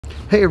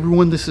Hey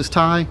everyone, this is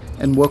Ty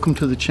and welcome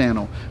to the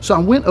channel. So I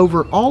went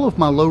over all of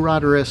my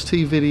Lowrider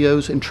ST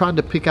videos and tried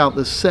to pick out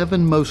the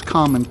 7 most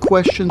common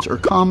questions or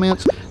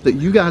comments that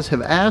you guys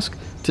have asked.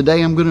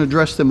 Today I'm going to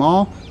address them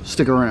all.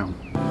 Stick around.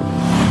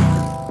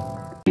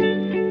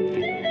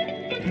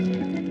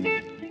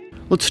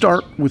 Let's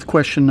start with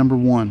question number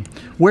 1.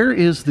 Where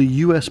is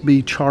the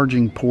USB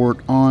charging port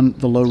on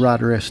the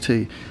Lowrider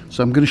ST?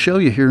 So I'm going to show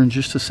you here in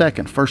just a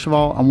second. First of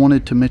all, I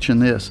wanted to mention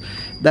this.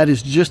 That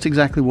is just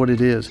exactly what it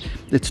is.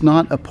 It's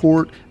not a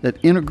port that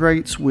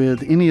integrates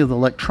with any of the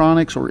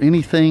electronics or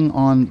anything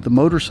on the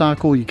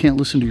motorcycle. You can't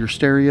listen to your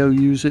stereo,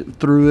 use it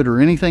through it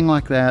or anything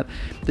like that.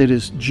 It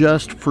is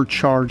just for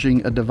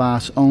charging a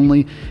device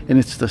only, and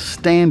it's the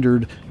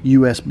standard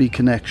USB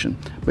connection.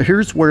 But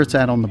here's where it's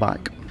at on the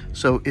bike.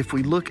 So if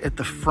we look at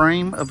the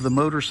frame of the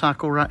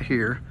motorcycle right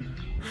here,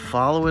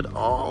 follow it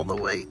all the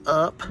way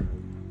up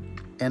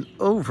and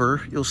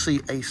over, you'll see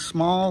a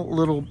small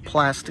little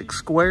plastic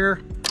square.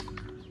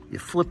 You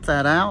flip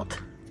that out,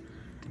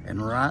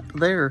 and right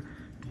there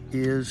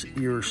is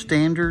your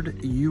standard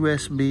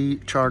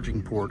USB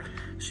charging port.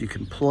 So you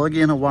can plug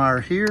in a wire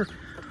here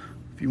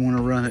if you want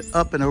to run it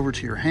up and over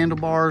to your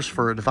handlebars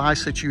for a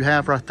device that you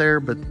have right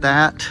there. But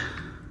that,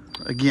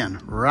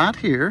 again, right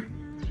here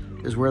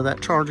is where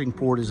that charging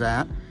port is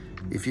at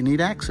if you need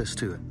access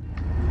to it.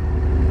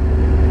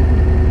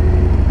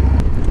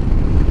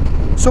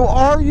 So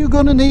are you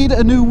going to need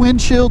a new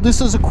windshield?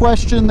 This is a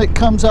question that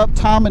comes up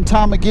time and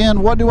time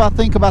again. What do I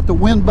think about the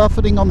wind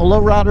buffeting on the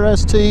Lowrider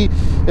ST?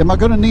 Am I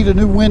going to need a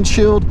new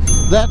windshield?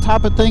 That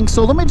type of thing.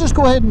 So let me just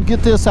go ahead and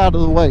get this out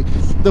of the way.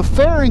 The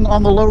fairing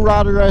on the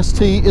Lowrider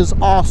ST is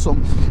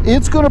awesome.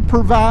 It's going to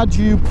provide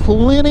you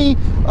plenty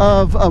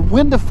of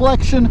wind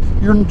deflection.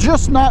 You're going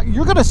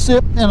to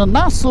sit in a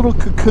nice little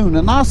cocoon,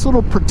 a nice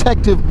little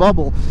protective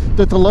bubble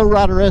that the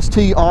Lowrider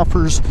ST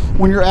offers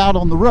when you're out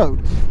on the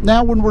road.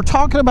 Now, when we're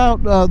talking about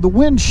the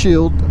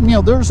windshield, you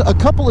know, there's a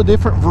couple of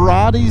different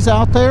varieties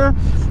out there.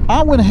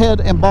 I went ahead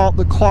and bought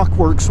the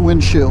Clockworks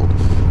windshield,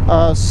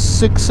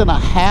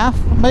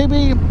 6.5,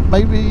 maybe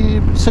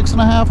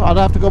 6.5. I'd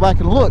have to go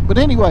back and look, but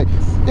anyway,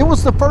 it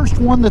was the first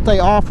one that they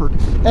offered.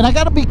 And I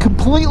got to be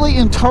completely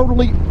and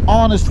totally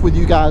honest with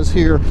you guys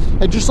here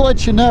and just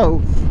let you know,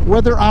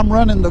 whether I'm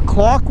running the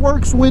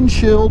Clockworks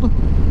windshield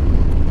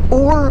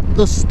or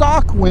the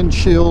stock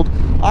windshield,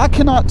 I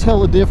cannot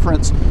tell a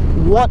difference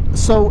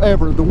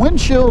whatsoever. The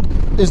windshield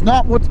is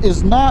not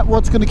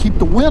what's going to keep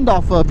the wind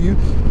off of you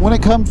when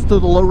it comes to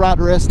the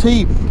Lowrider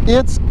ST.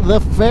 It's the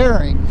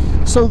fairing.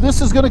 So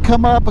this is going to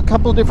come up a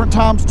couple of different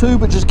times too,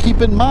 but just keep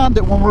in mind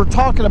that when we're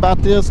talking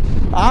about this,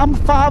 I'm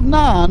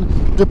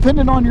 5'9".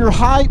 Depending on your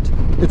height,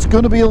 it's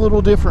going to be a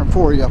little different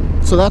for you.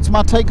 So that's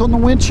my take on the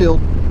windshield.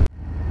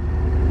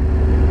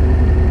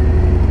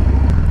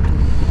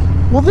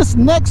 Well, this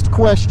next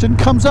question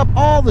comes up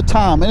all the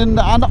time, and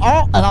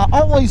I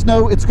always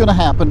know it's going to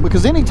happen,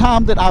 because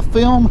anytime that I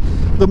film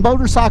the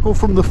motorcycle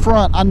from the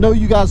front, I know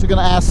you guys are going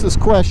to ask this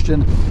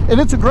question, and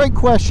it's a great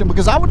question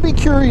because I would be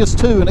curious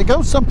too. And it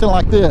goes something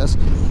like this: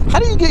 how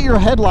do you get your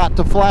headlight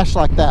to flash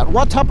like that?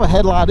 What type of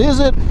headlight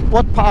is it?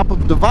 What type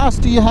of device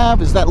do you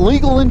have? Is that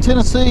legal in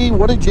Tennessee?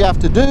 What did you have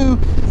to do?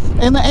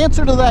 And the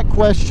answer to that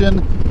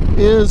question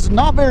is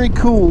not very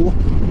cool,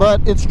 but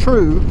it's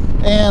true,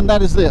 and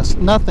that is this: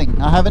 nothing.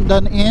 I haven't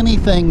done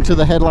anything to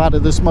the headlight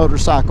of this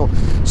motorcycle.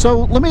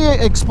 So let me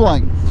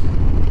explain.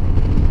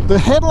 The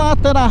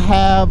headlight that I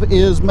have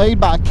is made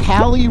by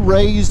Cali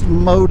Raised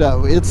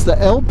Moto. It's the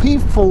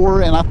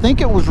LP4, and I think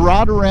it was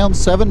right around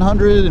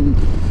 $720,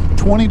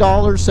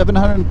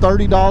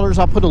 $730.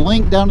 I'll put a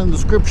link down in the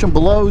description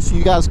below so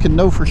you guys can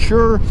know for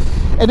sure.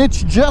 And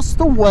it's just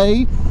the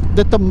way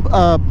that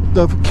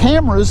the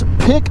cameras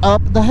pick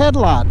up the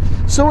headlight,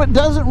 so it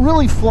doesn't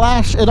really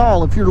flash at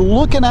all. If you're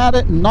looking at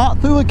it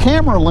not through a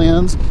camera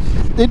lens,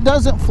 it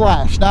doesn't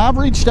flash. Now, I've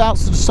reached out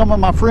to some of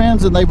my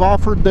friends, and they've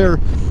offered their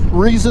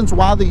reasons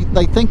why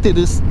they think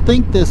this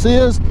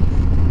is,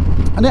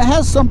 and it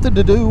has something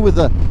to do with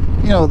the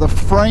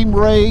frame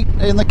rate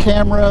in the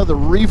camera, the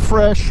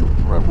refresh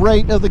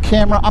rate of the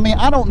camera. I mean,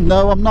 I don't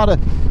know. I'm not a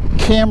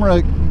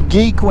camera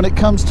geek when it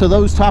comes to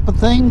those type of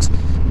things,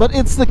 but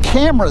it's the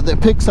camera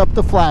that picks up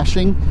the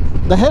flashing.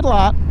 The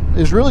headlight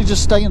is really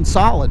just staying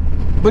solid.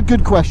 But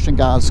good question,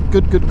 guys.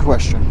 Good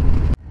question.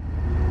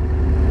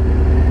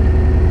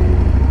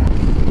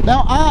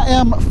 Now, I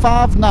am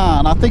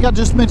 5'9". I think I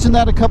just mentioned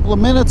that a couple of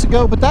minutes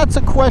ago, but that's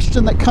a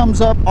question that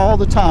comes up all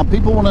the time.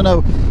 People want to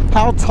know,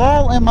 how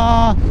tall am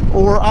I,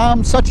 or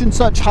I'm such and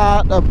such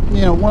height.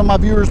 You know, one of my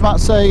viewers might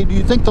say, do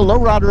you think the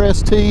Lowrider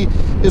ST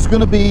is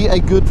going to be a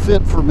good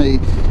fit for me?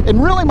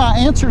 And really, my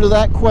answer to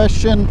that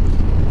question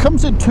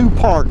comes in 2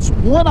 parts.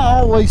 One, I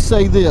always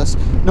say this: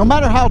 no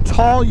matter how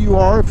tall you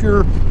are, if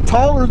you're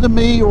taller than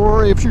me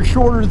or if you're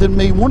shorter than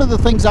me, one of the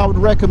things I would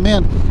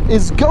recommend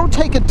is go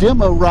take a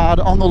demo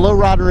ride on the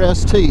Lowrider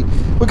ST.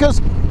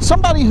 Because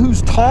somebody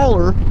who's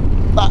taller,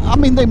 I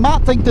mean, they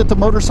might think that the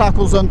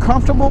motorcycle is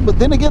uncomfortable, but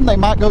then again, they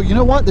might go, you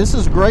know what, this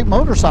is a great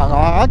motorcycle.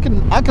 I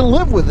can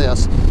live with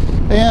this.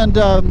 And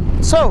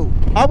so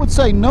I would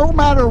say no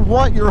matter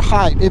what your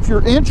height, if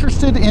you're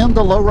interested in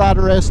the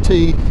Lowrider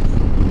ST,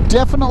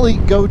 definitely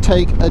go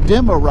take a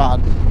demo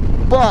ride.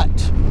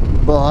 But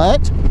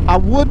I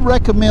would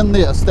recommend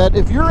this, that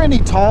if you're any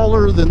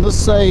taller than, let's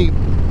say,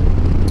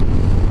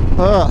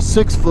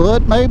 6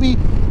 foot maybe,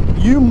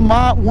 you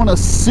might want to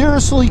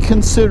seriously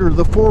consider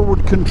the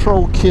forward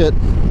control kit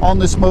on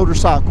this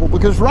motorcycle,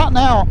 because right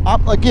now, I'm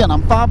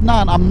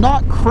 5'9", I'm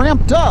not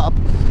cramped up,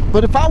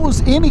 but if I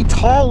was any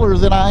taller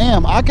than I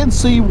am, I can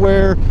see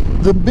where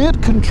the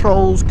mid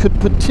controls could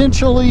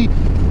potentially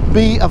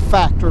be a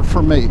factor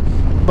for me.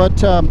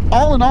 But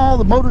all in all,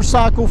 the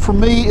motorcycle for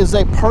me is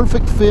a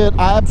perfect fit.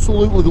 I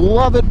absolutely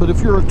love it, but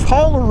if you're a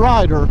taller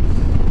rider,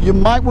 you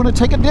might want to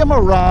take a demo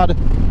ride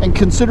and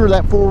consider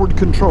that forward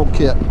control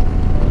kit.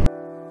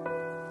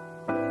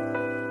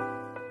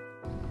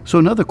 So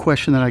another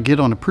question that I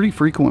get on a pretty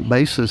frequent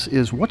basis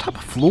is, what type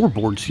of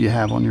floorboards do you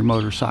have on your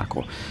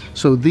motorcycle?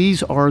 So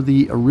these are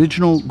the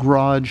original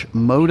Garage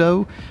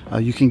Moto.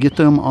 You can get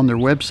them on their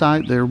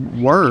website. There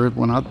were,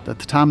 at the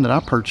time that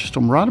I purchased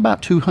them, right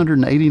about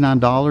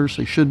 $289.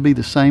 They should be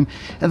the same.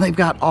 And they've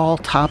got all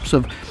types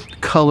of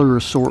color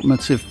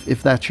assortments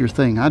if that's your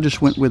thing. I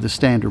just went with the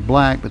standard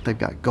black, but they've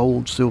got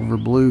gold, silver,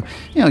 blue.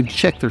 You know,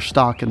 check their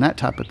stock and that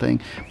type of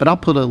thing. But I'll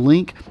put a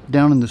link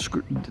down in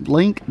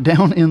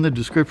the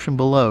description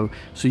below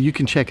so you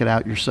can check it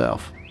out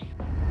yourself.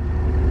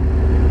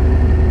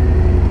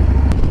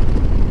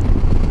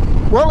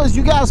 Well, as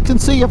you guys can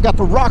see, I've got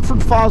the Rockford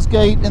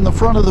Fosgate in the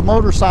front of the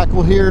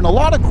motorcycle here, and a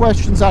lot of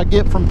questions I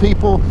get from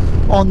people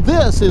on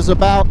this is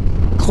about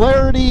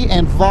clarity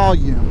and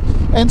volume.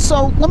 And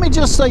so let me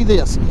just say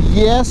this: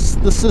 yes,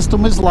 the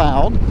system is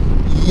loud,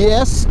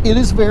 yes, it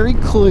is very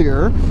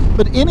clear,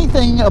 but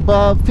anything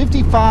above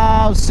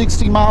 55,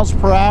 60 miles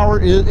per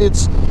hour,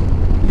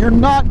 you're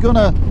not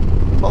gonna,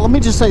 well, let me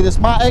just say this,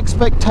 my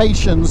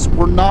expectations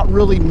were not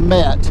really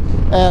met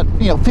at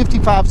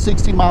 55,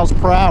 60 miles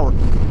per hour.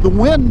 The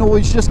wind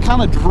noise just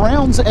kind of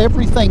drowns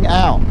everything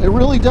out. It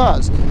really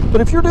does. But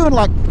if you're doing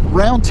like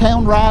round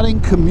town riding,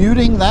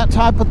 commuting, that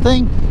type of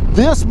thing,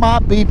 this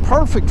might be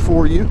perfect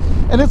for you.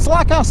 And it's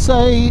like I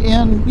say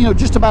in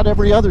just about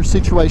every other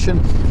situation,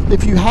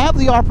 if you have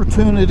the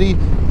opportunity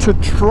to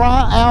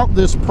try out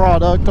this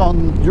product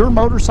on your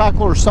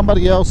motorcycle or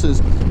somebody else's,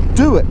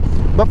 do it.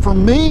 But for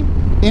me,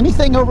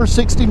 anything over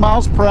 60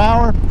 miles per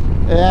hour,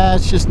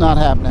 it's just not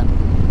happening.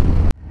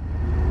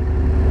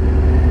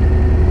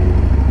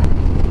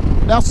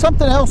 Now,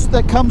 something else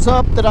that comes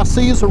up that I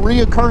see as a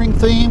reoccurring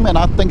theme, and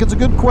I think it's a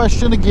good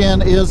question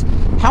again, is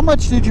how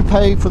much did you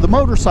pay for the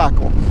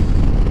motorcycle?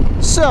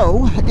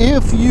 So,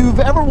 if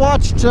you've ever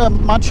watched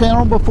my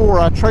channel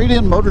before, I trade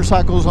in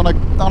motorcycles on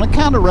a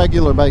kind of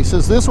regular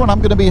basis. This one I'm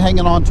going to be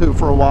hanging on to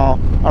for a while.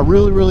 I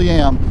really, really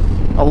am.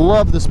 I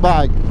love this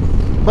bike.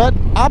 But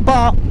I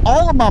buy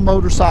all of my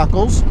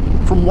motorcycles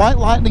from White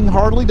Lightning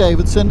Harley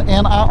Davidson,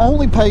 and I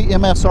only pay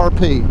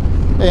MSRP.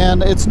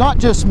 And it's not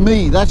just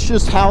me, that's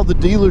just how the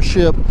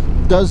dealership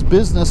does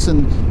business,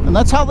 and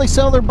that's how they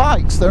sell their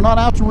bikes. They're not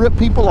out to rip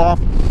people off.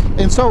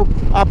 And so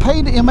I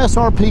paid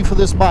MSRP for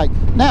this bike.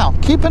 Now,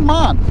 keep in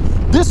mind,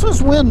 this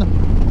was when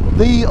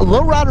the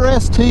Lowrider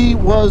ST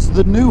was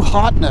the new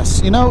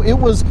hotness. It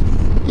was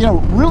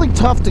really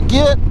tough to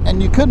get,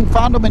 and you couldn't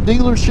find them in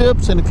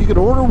dealerships, and if you could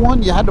order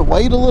one, you had to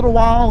wait a little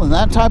while and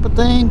that type of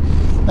thing.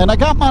 And I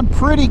got mine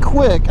pretty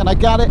quick, and I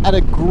got it at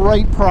a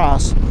great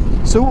price.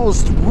 So it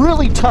was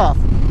really tough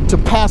to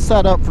pass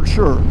that up for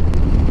sure.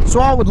 So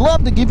I would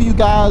love to give you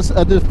guys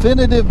a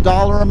definitive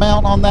dollar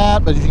amount on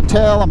that, but as you can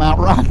tell, I'm out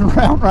riding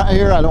around right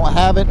here. I don't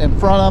have it in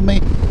front of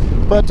me.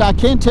 But I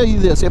can tell you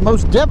this, it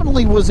most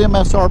definitely was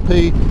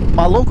MSRP.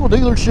 My local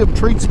dealership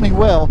treats me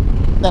well,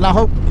 and I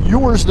hope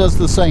yours does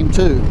the same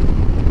too.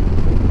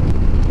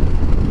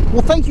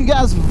 Well, thank you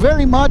guys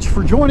very much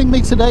for joining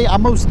me today. I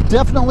most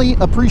definitely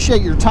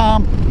appreciate your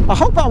time. I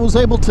hope I was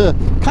able to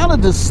kind of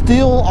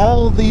distill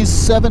all of these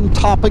 7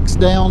 topics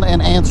down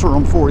and answer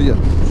them for you.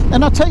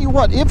 And I'll tell you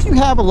what, if you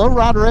have a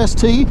Lowrider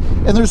ST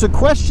and there's a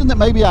question that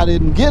maybe I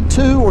didn't get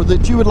to or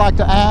that you would like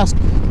to ask,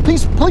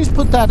 please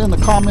put that in the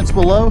comments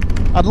below.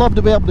 I'd love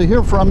to be able to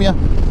hear from you.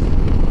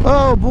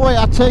 Oh boy,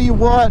 I tell you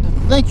what,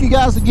 thank you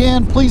guys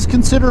again. Please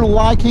consider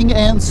liking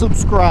and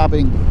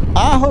subscribing.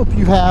 I hope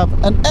you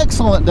have an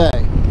excellent day,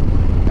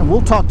 and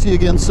we'll talk to you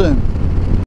again soon.